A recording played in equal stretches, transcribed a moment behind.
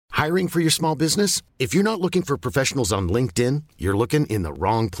Hiring for your small business? If you're not looking for professionals on LinkedIn, you're looking in the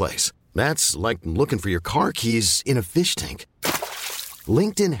wrong place. That's like looking for your car keys in a fish tank.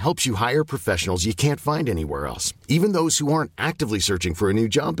 LinkedIn helps you hire professionals you can't find anywhere else, even those who aren't actively searching for a new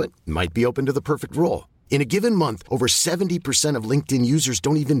job but might be open to the perfect role. In a given month, over 70% of LinkedIn users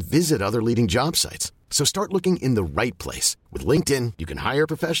don't even visit other leading job sites. So start looking in the right place. With LinkedIn, you can hire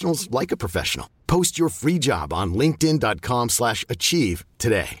professionals like a professional. Post your free job on linkedin.com/achieve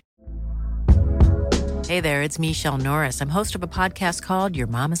today. Hey there, it's Michelle Norris. I'm host of a podcast called Your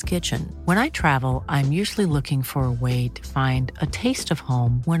Mama's Kitchen. When I travel, I'm usually looking for a way to find a taste of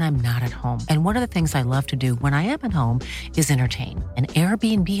home when I'm not at home. And one of the things I love to do when I am at home is entertain. And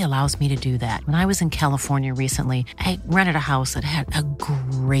Airbnb allows me to do that. When I was in California recently, I rented a house that had a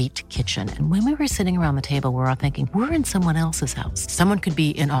great kitchen. And when we were sitting around the table, we were all thinking, we're in someone else's house. Someone could be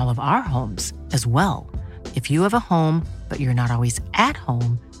in all of our homes as well. If you have a home, but you're not always at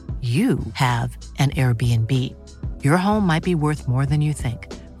home, you have an Airbnb. Your home might be worth more than you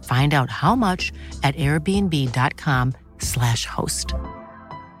think. Find out how much at airbnb.com/host. Down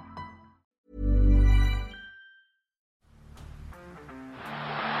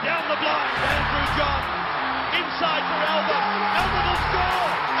the blind, Andrew John. Inside for Albert. Albert will score.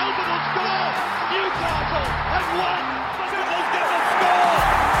 Albert will score. Newcastle have won. Fiddler's going to score.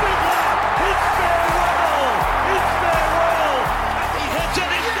 Fiddler, it's farewell. It's farewell. He hits it.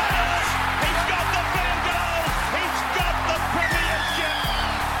 He's got it. He's got the Bengals. He's got the premiership.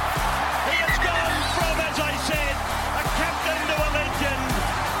 He has gone from, as I said, a captain to a legend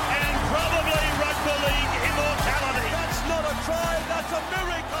and probably rugby league immortality. That's not a try. That's a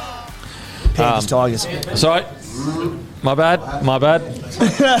miracle. Panthers, Tigers. Sorry. My bad. My bad.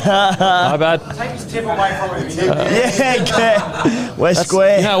 Take his tip away from him. Yeah, we're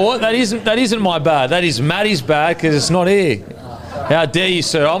square. You know what? That isn't my bad. That is Matty's bad because it's not here. How dare you,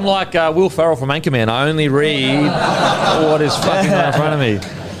 sir? I'm like Will Ferrell from Anchorman. I only read what is fucking right in front of me.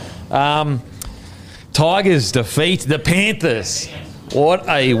 Tigers defeat the Panthers. What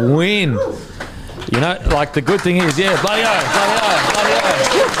a win. You know, like the good thing is, yeah, bloody oh.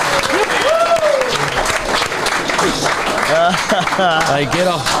 They get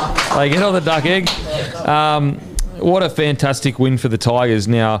off the duck egg. What a fantastic win for the Tigers.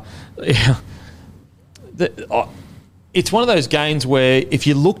 Now, it's one of those games where if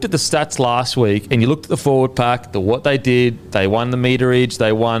you looked at the stats last week and you looked at the forward pack, what they did, they won the meterage,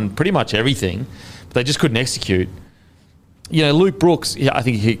 they won pretty much everything, but they just couldn't execute. You know, Luke Brooks, I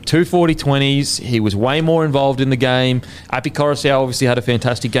think he hit 240 20s. He was way more involved in the game. Api Coruscant obviously had a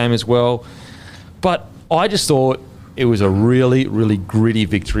fantastic game as well. But I just thought it was a really, really gritty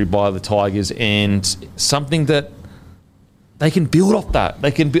victory by the Tigers and something that they can build off that.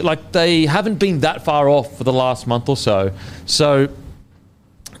 They can be like they haven't been that far off for the last month or so. So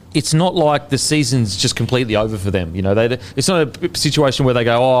it's not like the season's just completely over for them. You know, it's not a situation where they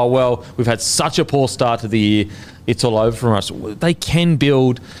go, oh, well, we've had such a poor start to the year, it's all over for us. They can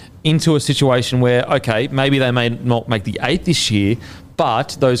build into a situation where, okay, maybe they may not make the 8 this year,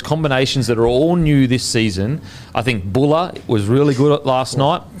 but those combinations that are all new this season, I think Buller was really good last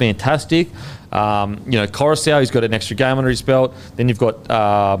night, fantastic. Coruscant, he's got an extra game under his belt. Then you've got...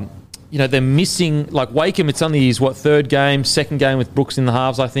 they're missing, like Wakeham, it's only his, second game with Brooks in the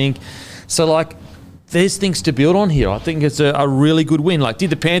halves, I think. So, there's things to build on here. I think it's a really good win.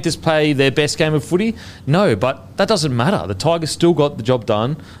 Did the Panthers play their best game of footy? No, but that doesn't matter. The Tigers still got the job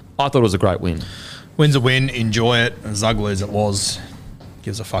done. I thought it was a great win. Win's a win, enjoy it. As ugly as it was,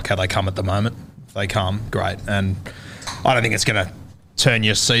 gives a fuck how they come at the moment. If they come, great. And I don't think it's going to turn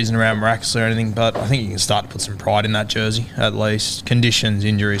your season around miraculously or anything, but I think you can start to put some pride in that jersey, at least. Conditions,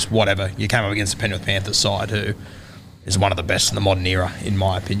 injuries, whatever. You came up against the Penrith Panthers side, who is one of the best in the modern era, in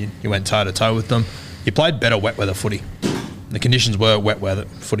my opinion. You went toe-to-toe with them. You played better wet weather footy. The conditions were wet weather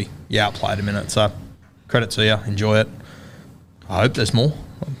footy. You outplayed them in it, so credit to you. Enjoy it. I hope there's more.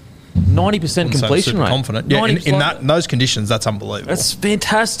 90% completion rate. Confident. Yeah, in those conditions, that's unbelievable. That's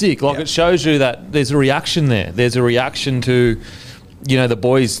fantastic. It shows you that there's a reaction there. There's a reaction to... the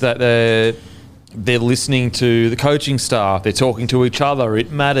boys that they're listening to the coaching staff, they're talking to each other,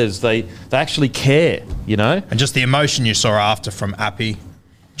 it matters, they actually care, And just the emotion you saw after from Appy,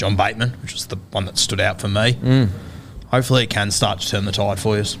 John Bateman, which was the one that stood out for me. Hopefully it can start to turn the tide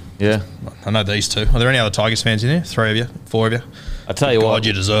for you. Yeah. I know these two. Are there any other Tigers fans in here? 3 of you? 4 of you? I tell you what.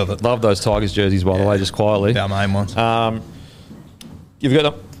 You deserve it. Love those Tigers jerseys, by the way, just quietly. Our main ones. You've got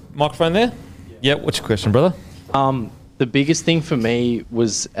a microphone there? Yeah, what's your question, brother? The biggest thing for me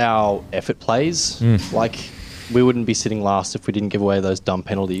was our effort plays. We wouldn't be sitting last if we didn't give away those dumb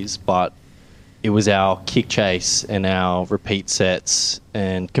penalties, but it was our kick chase and our repeat sets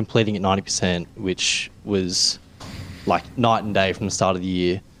and completing at 90%, which was like night and day from the start of the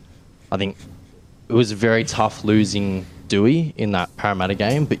year. I think it was very tough losing Dewey in that Parramatta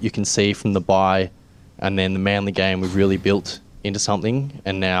game, but you can see from the bye and then the Manly game, we've really built into something.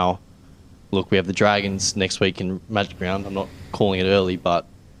 And now, look, we have the Dragons next week in Magic Round. I'm not calling it early, but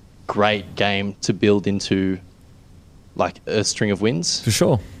great game to build into like a string of wins. For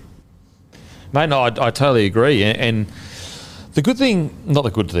sure. Mate, no, I totally agree. And the good thing, not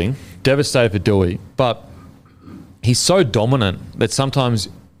the good thing, devastated for Dewey, but he's so dominant that sometimes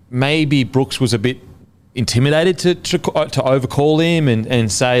maybe Brooks was a bit intimidated to overcall him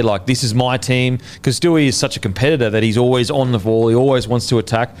and say, like, this is my team. Because Dewey is such a competitor that he's always on the ball. He always wants to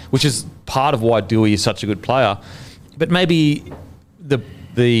attack, which is part of why Dewey is such a good player. But maybe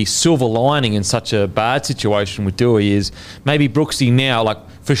the silver lining in such a bad situation with Dewey is maybe Brooksy now, like,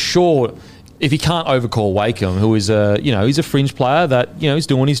 for sure, if he can't overcall Wakeham, who is he's a fringe player that, he's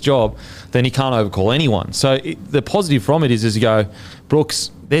doing his job, then he can't overcall anyone. So the positive from it is you go,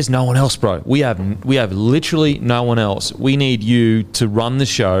 Brooks, there's no one else, bro. We have literally no one else. We need you to run the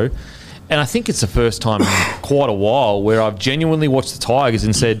show. And I think it's the first time in quite a while where I've genuinely watched the Tigers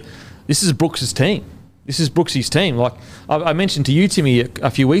and said, this is Brooks' team. This is Brooksy's team. Like I mentioned to you, Timmy, a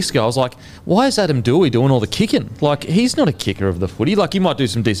few weeks ago, I was like, why is Adam Dewey doing all the kicking? Like, he's not a kicker of the footy. Like, he might do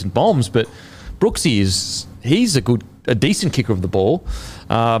some decent bombs, but Brooksy he's a decent kicker of the ball.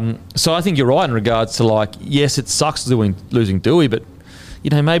 So I think you're right in regards to, like, yes, it sucks losing Dewey, but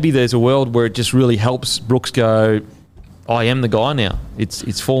maybe there's a world where it just really helps Brooks go, I am the guy now.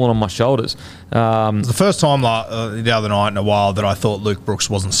 It's fallen on my shoulders. The first time the other night in a while that I thought Luke Brooks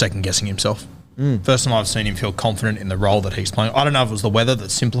wasn't second guessing himself. First time I've seen him feel confident in the role that he's playing. I don't know if it was the weather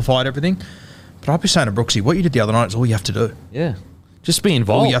that simplified everything, but I'd be saying to Brooksy, what you did the other night is all you have to do. Yeah. Just be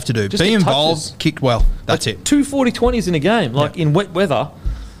involved. All you have to do. Just be involved, kicked well. That's it. 2 40-20s in a game, like in wet weather.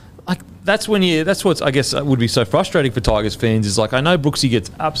 Like that's what's I guess would be so frustrating for Tigers fans is, like, I know Brooksy gets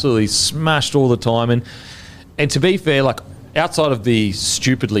absolutely smashed all the time, and to be fair, like, outside of the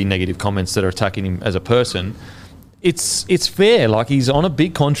stupidly negative comments that are attacking him as a person, it's fair. Like, he's on a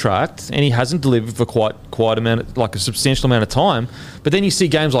big contract and he hasn't delivered for quite a substantial amount of time. But then you see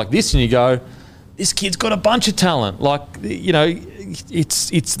games like this and you go, this kid's got a bunch of talent. Like,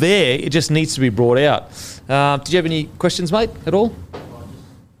 it's there. It just needs to be brought out. Did you have any questions, mate, at all?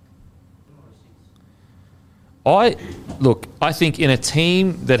 I think in a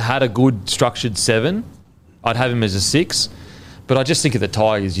team that had a good structured 7, I'd have him as a 6. But I just think of the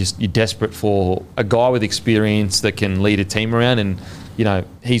Tigers, you're desperate for a guy with experience that can lead a team around, and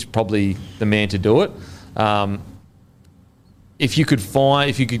he's probably the man to do it. If you could, the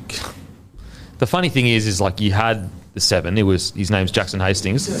funny thing is like, you had the 7. His name's Jackson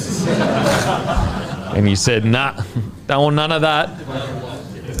Hastings, and you said, nah, don't want none of that.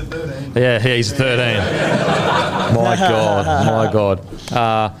 Yeah, he's 13. My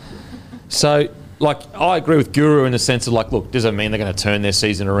God. So, like, I agree with Guru in the sense of, like, look, does it mean they're going to turn their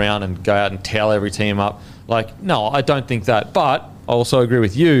season around and go out and towel every team up? Like, no, I don't think that. But I also agree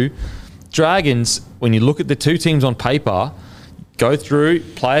with you. Dragons, when you look at the two teams on paper, go through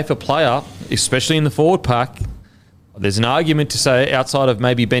player for player, especially in the forward pack, there's an argument to say, outside of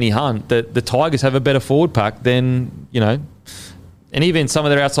maybe Benny Hunt, that the Tigers have a better forward pack than, and even some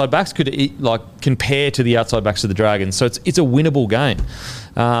of their outside backs could compare to the outside backs of the Dragons. So it's a winnable game.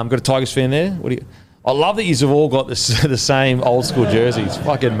 Got a Tigers fan there? I love that you've all got the same old school jerseys.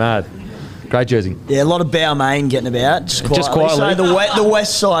 Fucking mad. Great jersey. Yeah, a lot of Balmain getting about. Just quietly. So the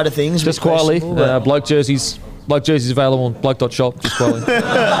west side of things. Just quietly. Bloke jerseys available on bloke.shop. Just quietly.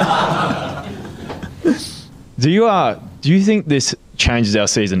 Do you think this changes our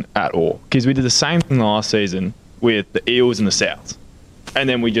season at all? Because we did the same thing last season with the Eels and the Souths, and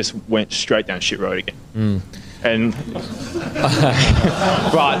then we just went straight down shit road again. And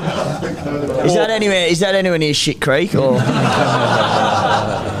right, is that anywhere near Shit Creek or?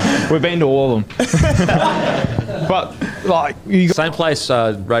 We've been to all of them, but like same place,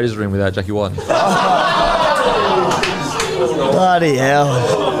 Raiders are in without Jackie White. Bloody hell!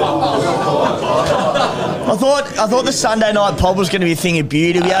 I thought the Sunday night pub was going to be a thing of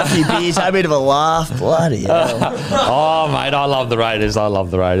beauty. We had a few beers, had a bit of a laugh. Bloody hell! Oh, mate, I love the Raiders.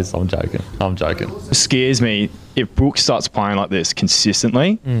 I'm joking. It scares me if Brooks starts playing like this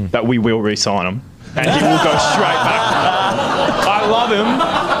consistently, that we will re-sign him and he will go straight back. I love him.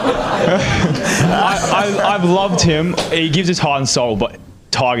 I've loved him. He gives his heart and soul, but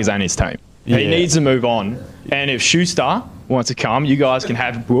Tigers ain't his team. Yeah. He needs to move on. And if Schuster wants to come, you guys can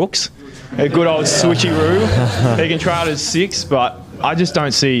have Brooks. A good old switcheroo. He can try it as 6, but I just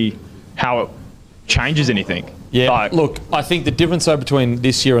don't see how changes anything. Yeah, Like, look, I think the difference though between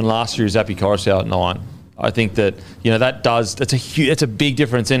this year and last year is Appy Coruscant at 9. I think that that's a big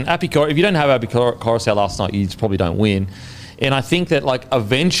difference. And if you don't have Appy Coruscant last night, you probably don't win. And I think that like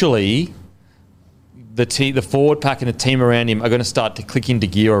eventually the forward pack and the team around him are going to start to click into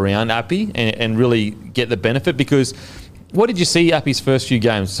gear around Appy and really get the benefit. Because what did you see Appy's first few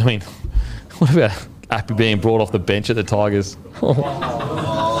games? I mean, what about Appy being brought off the bench at the Tigers?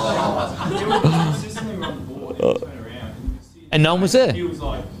 And no one was there.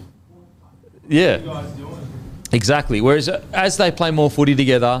 Yeah, exactly. Whereas as they play more footy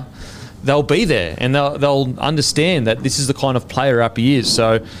together, they'll be there and they'll understand that this is the kind of player Appy is.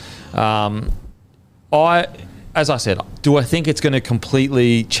 So, as I said, do I think it's going to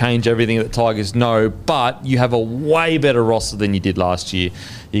completely change everything at the Tigers? No, but you have a way better roster than you did last year.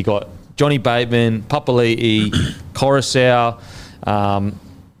 You got Johnny Bateman, Papali'i, Coruscant,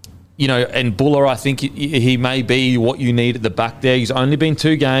 and Buller, I think he may be what you need at the back there. He's only been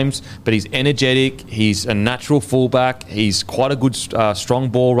 2 games, but he's energetic. He's a natural fullback. He's quite a good, strong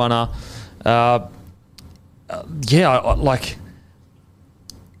ball runner.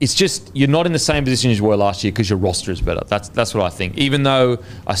 It's just you're not in the same position as you were last year because your roster is better. That's what I think. Even though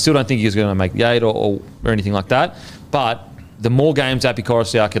I still don't think he's going to make the 8 or anything like that. But the more games Appy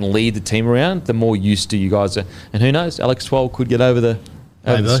Coruscant can lead the team around, the more used to you guys are. And who knows, Alex 12 could get over the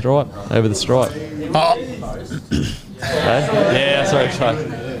stripe. Oh. Yeah, sorry.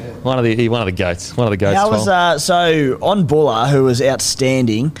 One of the goats. That was so on Buller, who was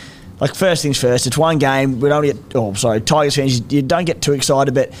outstanding. Like, first things first, it's one game. We don't get. Tigers fans, you don't get too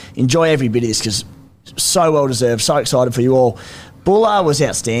excited, but enjoy every bit of this because so well deserved. So excited for you all. Buller was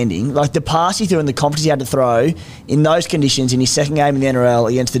outstanding. Like, the pass he threw and the confidence he had to throw in those conditions in his second game in the NRL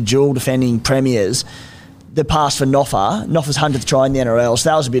against the dual defending premiers. The pass for Noffa's 100th try in the NRL, so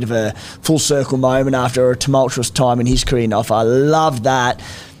that was a bit of a full circle moment after a tumultuous time in his career. Noffa, I loved that.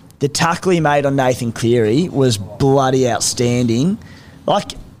 The tackle he made on Nathan Cleary was bloody outstanding.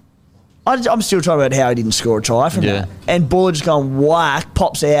 Like, I'm still trying to work out how he didn't score a try from that. And Buller just going whack,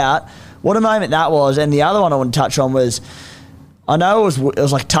 pops out. What a moment that was. And the other one I want to touch on was, I know it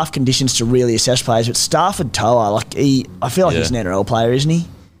was like tough conditions to really assess players, but Stafford Toa, I feel like he's an NRL player, isn't he?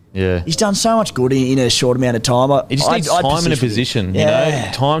 Yeah, he's done so much good in a short amount of time. He just needs time in a position,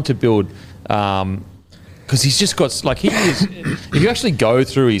 time to build. Because he's just got if you actually go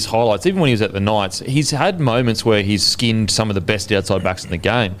through his highlights, even when he was at the Knights, he's had moments where he's skinned some of the best outside backs in the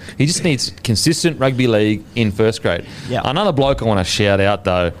game. He just needs consistent rugby league in first grade. Yep. Another bloke I want to shout out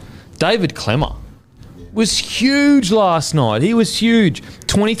though, David Clemmer. Was huge last night. He was huge.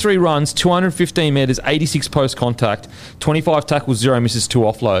 23 runs, 215 metres, 86 post contact, 25 tackles, 0 misses, 2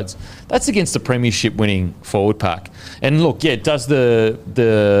 offloads. That's against the premiership winning forward pack. And look, did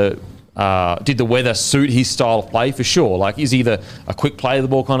the weather suit his style of play? For sure. Like, is he a quick play of the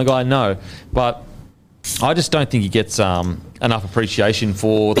ball kind of guy? No. But I just don't think he gets enough appreciation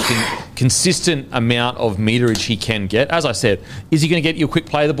for the consistent amount of meterage he can get. As I said, is he going to get you a quick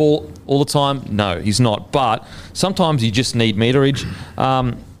play of the ball all the time? No, he's not. But sometimes you just need meterage.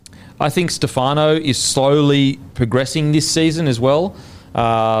 I think Stefano is slowly progressing this season as well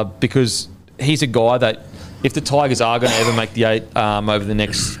because he's a guy that if the Tigers are going to ever make the 8 over the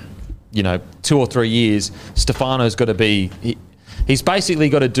next 2 or 3 years, Stefano's got to be... He's basically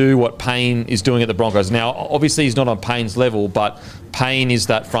got to do what Payne is doing at the Broncos. Now, obviously, he's not on Payne's level, but Payne is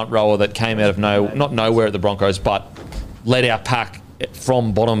that front rower that came out of not nowhere at the Broncos, but led our pack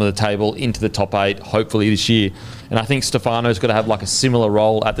from bottom of the table into the top 8, hopefully this year. And I think Stefano's got to have a similar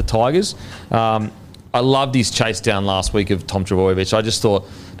role at the Tigers. I loved his chase down last week of Tom Trbojevic. I just thought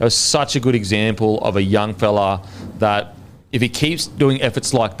that was such a good example of a young fella that if he keeps doing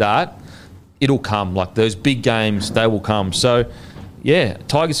efforts like that, it'll come. Like, those big games, they will come. So... yeah,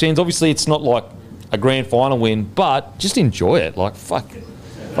 Tigers fans, obviously it's not like a grand final win, but just enjoy it. Like, fucking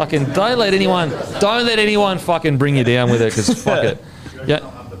don't let anyone fucking bring you down with it, because fuck it. Yeah,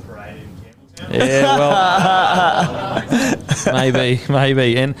 well,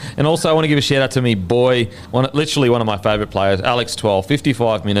 maybe. And also I want to give a shout out to me boy, literally one of my favourite players, Alex 12,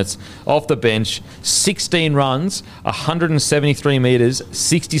 55 minutes off the bench, 16 runs, 173 metres,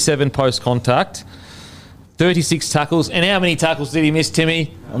 67 post contact. 36 tackles. And how many tackles did he miss,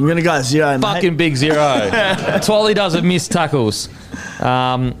 Timmy? I'm going to go 0, mate. Fucking big 0. Twally doesn't miss tackles.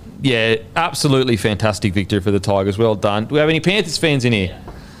 Absolutely fantastic victory for the Tigers. Well done. Do we have any Panthers fans in here?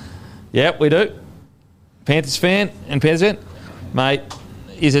 Yep, we do. Panthers fan and Panthers fan? Mate,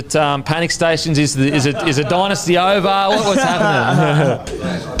 it panic stations? Is a dynasty over? What's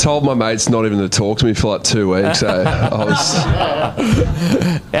happening? Told my mates not even to talk to me for like 2 weeks. So I was.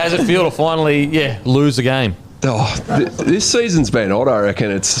 How does it feel to finally, lose a game? Oh, this season's been odd. I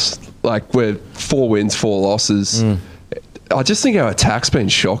reckon it's like we're 4 wins, 4 losses. I just think our attack's been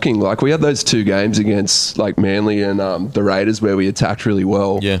shocking. Like we had those 2 games against like Manly and the Raiders where we attacked really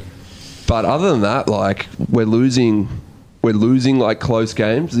well. Yeah. But other than that, like we're losing like close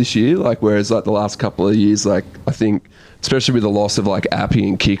games this year. Like whereas like the last couple of years, like I think especially with the loss of like Appy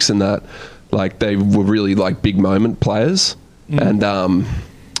and Kicks and that, like they were really like big moment players. And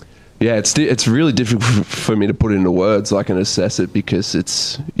it's really difficult for me to put it into words, like, and assess it because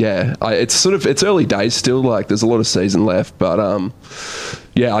it's early days still. Like, there's a lot of season left, but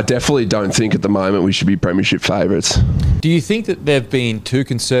I definitely don't think at the moment we should be premiership favourites. Do you think that they've been too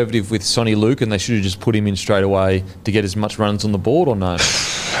conservative with Sonny Luke and they should have just put him in straight away to get as much runs on the board, or no?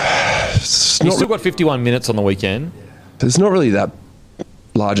 He's still got 51 minutes on the weekend. There's not really that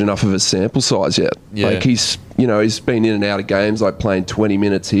large enough of a sample size yet. Yeah. Like he's been in and out of games, like playing 20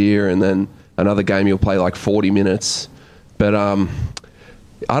 minutes here and then another game he'll play like 40 minutes. But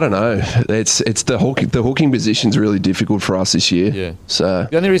I don't know. It's the hooking position's really difficult for us this year. Yeah. So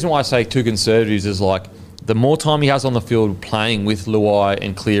the only reason why I say too conservatives is like the more time he has on the field playing with Luai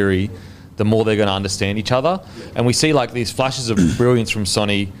and Cleary, the more they're going to understand each other. And we see like these flashes of brilliance from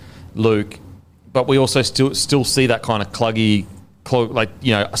Sonny Luke, but we also still see that kind of cluggy, like,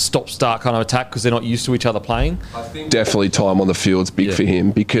 you know, a stop-start kind of attack because they're not used to each other playing. I think definitely time on the field's big for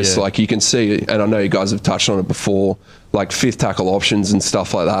him because, like, you can see, and I know you guys have touched on it before, like fifth tackle options and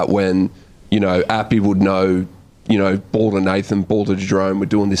stuff like that when, you know, Appy would know, you know, ball to Nathan, ball to Jerome, we're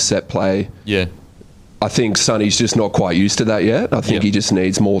doing this set play. Yeah. I think Sonny's just not quite used to that yet. I think he just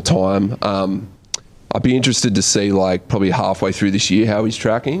needs more time. I'd be interested to see, like, probably halfway through this year how he's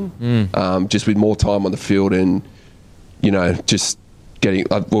tracking, just with more time on the field and, you know, just getting,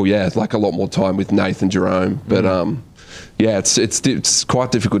 like a lot more time with Nathan Jerome. But, it's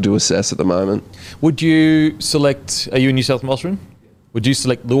quite difficult to assess at the moment. Would you select, are you in New South Wales? Would you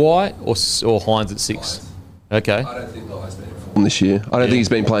select Luai or Hines at 6? Okay. I don't think Luai's been in form this year. I don't think he's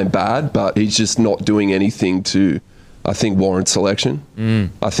been playing bad, but he's just not doing anything to, I think, warrant selection.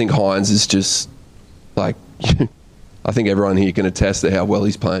 I think Hines is just, like, I think everyone here can attest to how well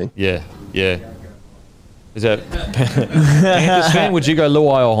he's playing. Yeah. Is that Panthers fan? Would you go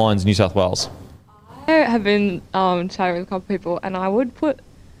Luai or Hines, New South Wales? I have been chatting with a couple of people, and I would put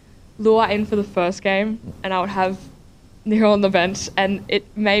Luai in for the first game, and I would have Nico on the bench, and it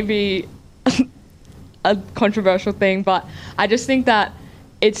may be a controversial thing, but I just think that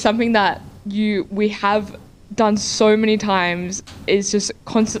it's something that we have done so many times, is just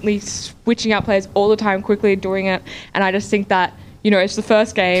constantly switching out players all the time, quickly doing it, and I just think that, you know, it's the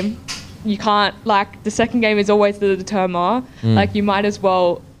first game. You can't, like, the second game is always the determiner. Like, you might as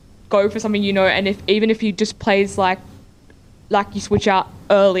well go for something, you know, and even if he just plays like you switch out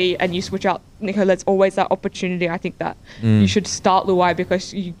early and you switch out Nico, there's always that opportunity. I think that you should start Luai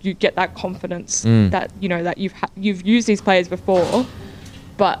because you get that confidence that, you know, that you've used these players before.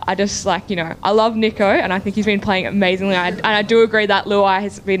 But I just, like, you know, I love Nico and I think he's been playing amazingly. And I do agree that Luai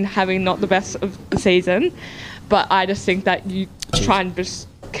has been having not the best of the season, but I just think that you try and just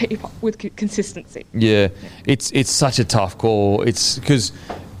keep up with consistency. Yeah. It's such a tough call. It's because,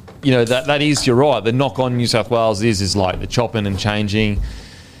 you know, that is, you're right, the knock on New South Wales is like the chopping and changing.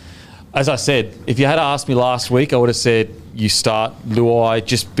 As I said, if you had asked me last week, I would have said you start Luai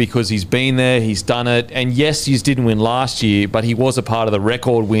just because he's been there, he's done it. And yes, he didn't win last year, but he was a part of the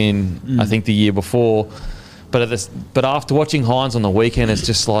record win, I think, the year before. But after watching Hines on the weekend, it's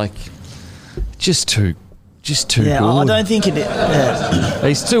just like, just too good. I don't think it.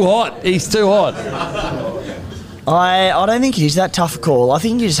 He's too hot. I don't think it is that tough a call. I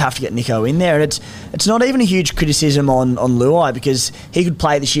think you just have to get Nico in there. And it's not even a huge criticism on Luai because he could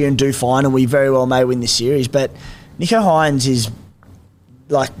play this year and do fine and we very well may win this series. But Nico Hines is,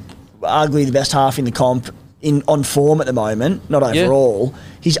 like, arguably the best half in the comp on form at the moment, not overall.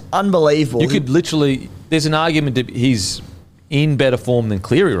 He's unbelievable. You could literally, there's an argument that he's in better form than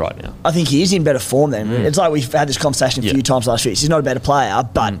Cleary right now. I think he is in better form then. It's like we've had this conversation a few times last week. He's not a better player,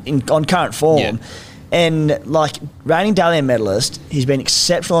 but on current form. Yeah. And, like, reigning Dalian medalist, he's been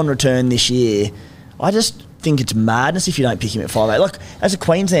exceptional on return this year. I just think it's madness if you don't pick him at 5'8". Like, as a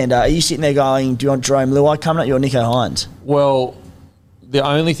Queenslander, are you sitting there going, do you want Jerome Luai coming at you or Nico Hines? Well, the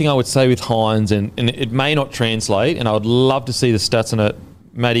only thing I would say with Hines, and it may not translate, and I would love to see the stats on it.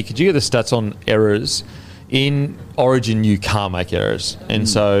 Maddie, could you get the stats on errors? In Origin, you can't make errors. And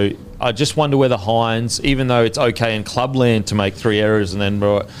so I just wonder whether Hines, even though it's okay in clubland to make 3 errors, and then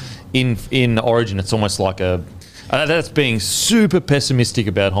in Origin it's almost like that's being super pessimistic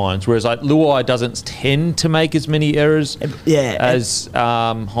about Hines, whereas like Luai doesn't tend to make as many errors as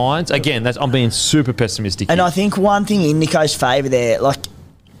Hines. Again, I'm being super pessimistic. And here. I think one thing in Nico's favour there, like,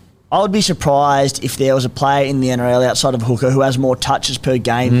 I would be surprised if there was a player in the NRL outside of Hooker who has more touches per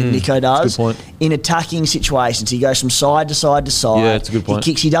game than Nico does. That's a good point. In attacking situations, he goes from side to side to side. Yeah, that's a good point.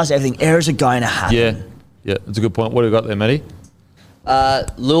 He kicks, he does everything. Errors are going to happen. Yeah, that's a good point. What have we got there, Matty?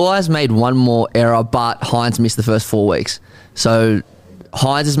 Luai's made one more error, but Hines missed the first 4 weeks. So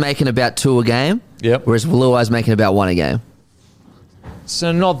Hines is making about 2 a game, whereas Luai's making about 1 a game.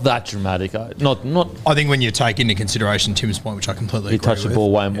 So not that dramatic. Not. I think when you take into consideration Tim's point, which I completely agree touched the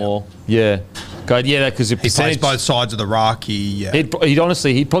ball way more. Yeah. God, yeah, because he plays both sides of the ruck. He'd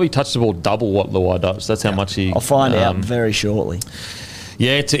probably touch the ball double what Luai does. That's how much he. I'll find out very shortly.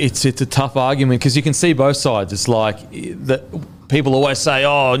 Yeah, it's a tough argument because you can see both sides. It's like that. People always say,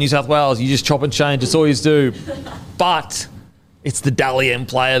 "Oh, New South Wales, you just chop and change. It's all you do," but it's the Dally M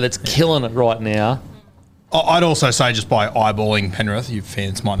player that's killing it right now. I'd also say, just by eyeballing Penrith, you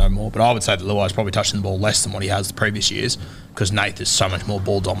fans might know more, but I would say that Luai's probably touching the ball less than what he has the previous years because Nath is so much more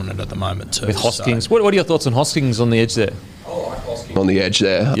ball dominant at the moment too. With Hoskins. So. What are your thoughts on Hoskins on the edge there? I like Hoskins on the edge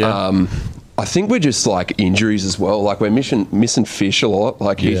there. Yeah. I think we're just like injuries as well. Like we're missing Fish a lot.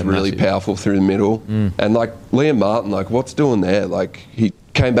 Like he's really powerful through the middle. And like Liam Martin, like what's doing there? Like he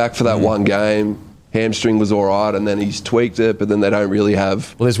came back for that one game. Hamstring was all right, and then he's tweaked it, but then they don't really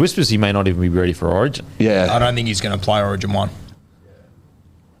have... Well, there's whispers he may not even be ready for Origin. Yeah. I don't think he's going to play Origin 1.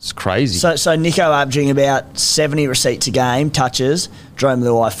 It's crazy. So Nico averaging about 70 receipts a game, touches, Jerome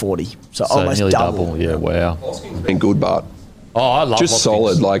Luai 40. So almost nearly double. Yeah, wow. Been good, but... I love just Hoskins.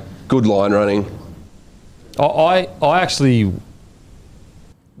 Solid, like good line running. I actually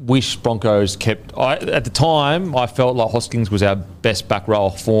wish Broncos kept... at the time, I felt like Hoskins was our best back row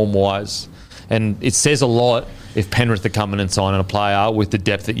form-wise. And it says a lot if Penrith are coming and signing a player with the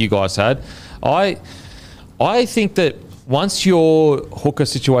depth that you guys had. I think that once your hooker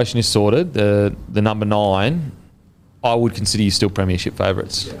situation is sorted, the number 9, I would consider you still premiership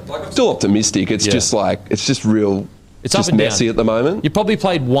favourites. I'm still optimistic. It's just like, it's just real... It's just up and messy down. at the moment. You probably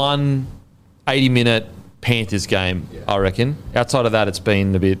played one 80-minute Panthers game, I reckon. Outside of that, it's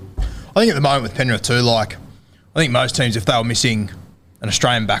been a bit... I think at the moment with Penrith too, like, I think most teams, if they were missing an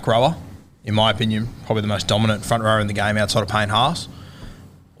Australian back rower, in my opinion, probably the most dominant front rower in the game outside of Payne Haas.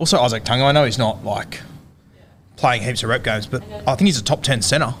 Also, Isaac Tungo, I know he's not, like, playing heaps of rep games, but I think he's a top 10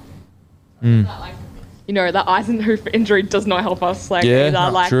 centre. You know, that Eisenhofer injury does not help us. Like, true.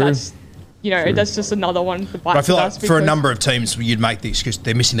 That's, that's just another one that bites But I feel like us for a number of teams, you'd make the excuse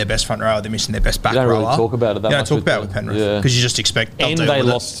they're missing their best front rower, they're missing their best back rower. You don't really talk about it that much. You don't talk about it with Penrith because you just expect they'll And deal they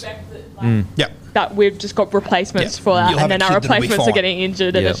with lost... Yep. that we've just got replacements for that, You'll have and a then our kid that'll be replacements are fine. getting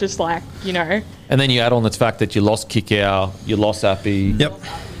injured, and it's just like, And then you add on the fact that you lost Kickow, you lost Appy. Yep.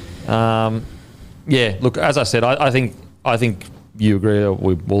 Yeah, look, as I said, I think you agree, or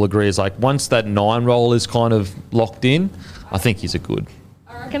we will agree, is like once that 9 role is kind of locked in, I think he's a good.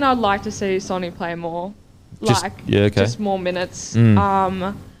 I reckon I'd like to see Sonny play more. Just- Just more minutes.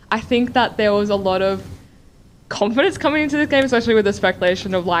 I think that there was a lot of confidence coming into this game, especially with the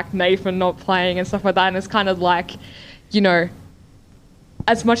speculation of like Nathan not playing and stuff like that. And it's kind of like,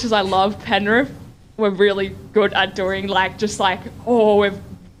 as much as I love Penrith, we're really good at doing like just like,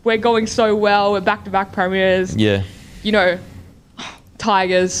 we're going so well, we're back-to-back premiers. Yeah.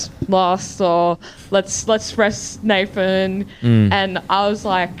 Tigers lost, or let's rest Nathan. And I was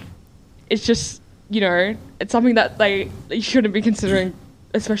like, it's just, it's something that they shouldn't be considering,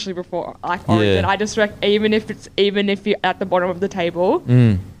 especially before like Origin. Yeah. I just reckon even if you're at the bottom of the table,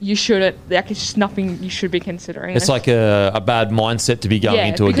 you shouldn't, like, it's just nothing you should be considering. It's like a bad mindset to be going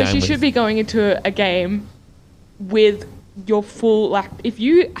into a game because you with. should be going into a game with your full, like, if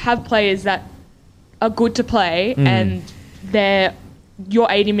you have players that are good to play and they're your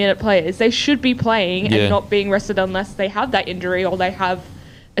 80-minute players, they should be playing and not being rested unless they have that injury or they have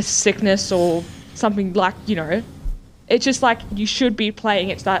a sickness or something, like, it's just like you should be playing.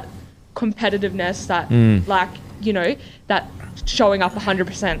 It's that competitiveness that like, that showing up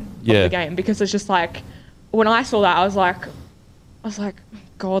 100% of the game, because it's just like, when I saw that, I was like,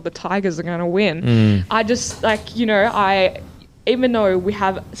 God, the Tigers are going to win. I just, like, even though we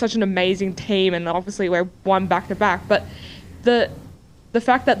have such an amazing team and obviously we're one back-to-back, but the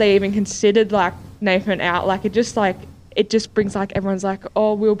fact that they even considered, like, Nathan out, like, it just brings, like, everyone's like,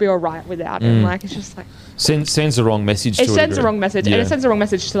 oh, we'll be all right without him. Like, it's just like... Sends the wrong message to It sends the wrong message. Yeah. And it sends the wrong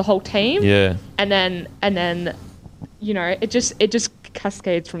message to the whole team. Yeah. And then it just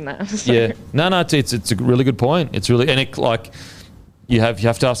cascades from there. So. Yeah, no, it's a really good point. It's really, and it like you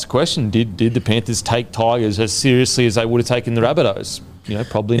have to ask the question: Did the Panthers take Tigers as seriously as they would have taken the Rabbitohs?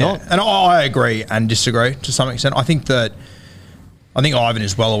 Probably not. And I agree and disagree to some extent. I think Ivan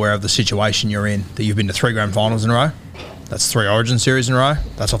is well aware of the situation you're in. That you've been to 3 grand finals in a row. That's 3 Origin series in a row.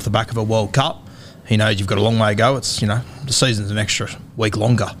 That's off the back of a World Cup. He knows you've got a long way to go. It's the season's an extra week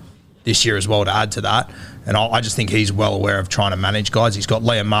longer this year as well to add to that. And I just think he's well aware of trying to manage guys. He's got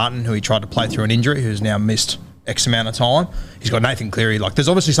Liam Martin, who he tried to play through an injury, who's now missed X amount of time. He's got Nathan Cleary. Like, there's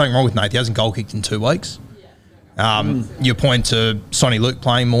obviously something wrong with Nate. He hasn't goal kicked in 2 weeks. You point to Sonny Luke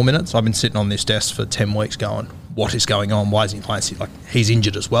playing more minutes. I've been sitting on this desk for 10 weeks going, what is going on? Why isn't he playing? Like, he's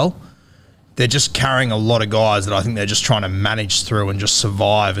injured as well. They're just carrying a lot of guys that I think they're just trying to manage through and just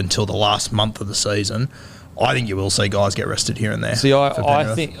survive until the last month of the season. I think you will see guys get rested here and there. See,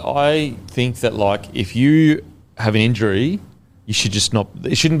 I think that, like, if you have an injury, you should just not.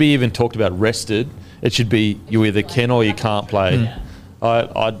 It shouldn't be even talked about rested. It should be you either can or you can't play.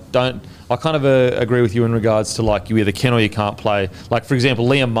 I kind of agree with you in regards to, like, you either can or you can't play. Like, for example,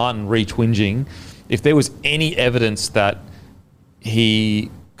 Liam Martin re-twinging. If there was any evidence that he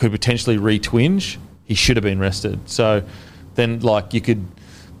could potentially re-twinge, he should have been rested. So then, like, you could.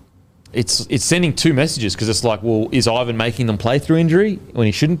 It's sending 2 messages, because it's like, well, is Ivan making them play through injury when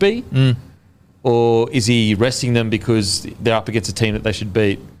he shouldn't be, or is he resting them because they're up against a team that they should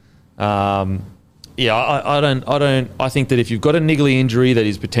beat? I think that if you've got a niggly injury that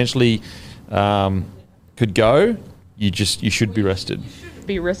is potentially could go, you should be rested.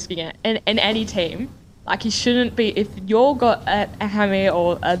 Be risking it in any team. Like, you shouldn't be, if you've got a hammy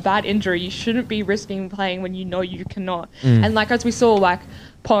or a bad injury, you shouldn't be risking playing when you know you cannot. And like, as we saw, like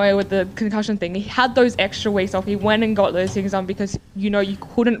Poe with the concussion thing, he had those extra weeks off. He went and got those things done because you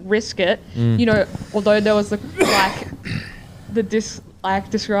couldn't risk it. Although there was the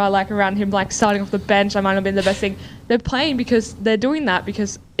disregard around him, like starting off the bench, that might have been the best thing. They're playing because they're doing that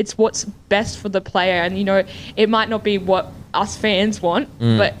because it's what's best for the player, and it might not be what us fans want,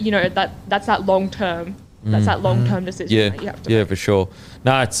 but that's that long term. That's that long term decision that you have to make. For sure.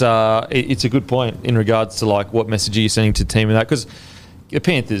 No, it's a good point in regards to, like, what message are you sending to the team in that, because the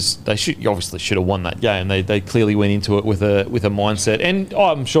Panthers, they obviously should have won that game. They clearly went into it with a mindset, and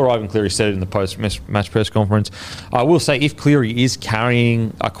I'm sure Ivan Cleary said it in the post-match press conference. I will say, if Cleary is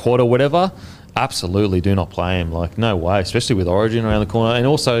carrying a quad or whatever, absolutely do not play him. Like, no way, especially with Origin around the corner. And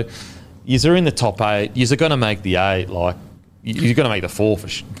also, you're in the top 8. You're going to make the 8. Like, you're going to make the 4 for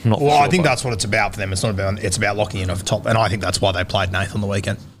sure. I think that's what it's about for them. It's about locking in a top, and I think that's why they played Nath on the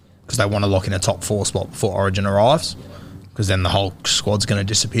weekend, because they want to lock in a top 4 spot before Origin arrives. Because then the whole squad's going to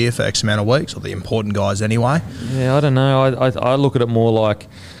disappear for X amount of weeks, or the important guys anyway. Yeah, I don't know. I look at it more like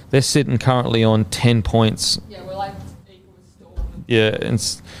they're sitting currently on 10 points. Yeah, we're like equal with Storm. Yeah, and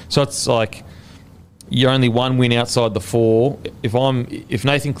so it's like you're only 1 win outside the 4. If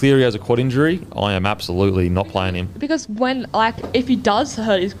Nathan Cleary has a quad injury, I am absolutely not playing him. Because if he does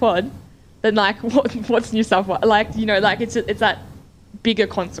hurt his quad, then what's New South Wales? It's that bigger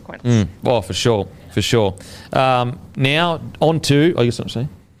consequence. Well, for sure. Now on to, I guess what I'm saying.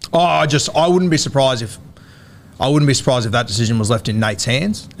 I wouldn't be surprised if that decision was left in Nate's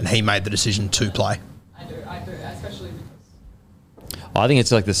hands and he made the decision to play. I do, especially because I think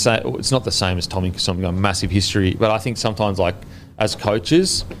it's like the same. It's not the same as Tommy, because Tommy's got a massive history, but I think sometimes, like, as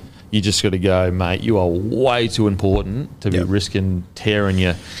coaches, you just got to go, mate, you are way too important to be risking tearing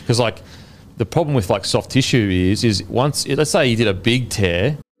you, because, like, the problem with, like, soft tissue is once, let's say you did a big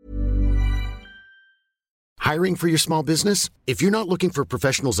tear. Hiring for your small business? If you're not looking for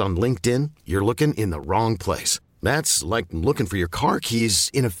professionals on LinkedIn, you're looking in the wrong place. That's like looking for your car keys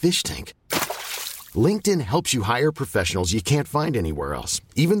in a fish tank. LinkedIn helps you hire professionals you can't find anywhere else,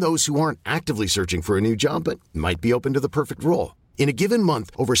 even those who aren't actively searching for a new job but might be open to the perfect role. In a given month,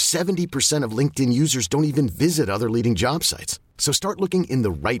 over 70% of LinkedIn users don't even visit other leading job sites. So start looking in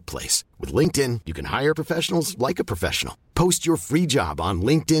the right place. With LinkedIn, you can hire professionals like a professional. Post your free job on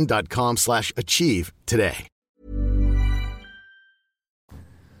linkedin.com/achieve today.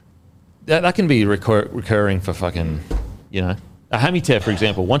 That can be recurring for fucking, a hammy tear, for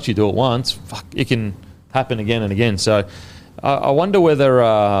example. Once you do it once, it can happen again and again. So I wonder whether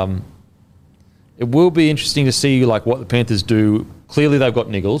it will be interesting to see, like, what the Panthers do. Clearly, they've got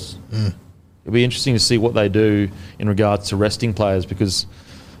niggles. It'll be interesting to see what they do in regards to resting players, because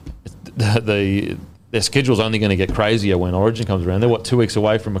their schedule's only going to get crazier when Origin comes around. They're 2 weeks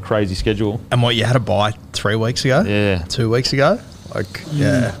away from a crazy schedule. And you had to buy 3 weeks ago? Yeah. 2 weeks ago?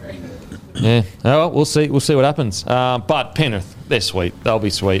 Yeah. Yeah. Oh, well, we'll see. We'll see what happens. But Penrith, they're sweet. They'll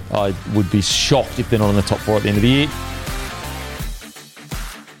be sweet. I would be shocked if they're not in the top 4 at the end of the year.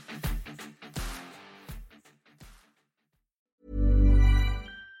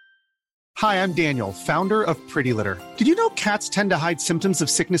 Hi, I'm Daniel, founder of Pretty Litter. Did you know cats tend to hide symptoms of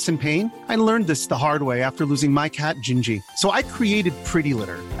sickness and pain? I learned this the hard way after losing my cat, Gingy. So I created Pretty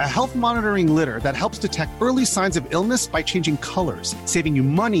Litter, a health monitoring litter that helps detect early signs of illness by changing colors, saving you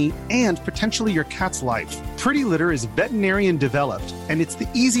money and potentially your cat's life. Pretty Litter is veterinarian developed, and it's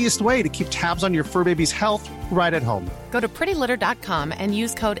the easiest way to keep tabs on your fur baby's health right at home. Go to prettylitter.com and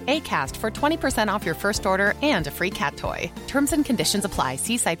use code ACAST for 20% off your first order and a free cat toy. Terms and conditions apply.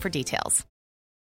 See site for details.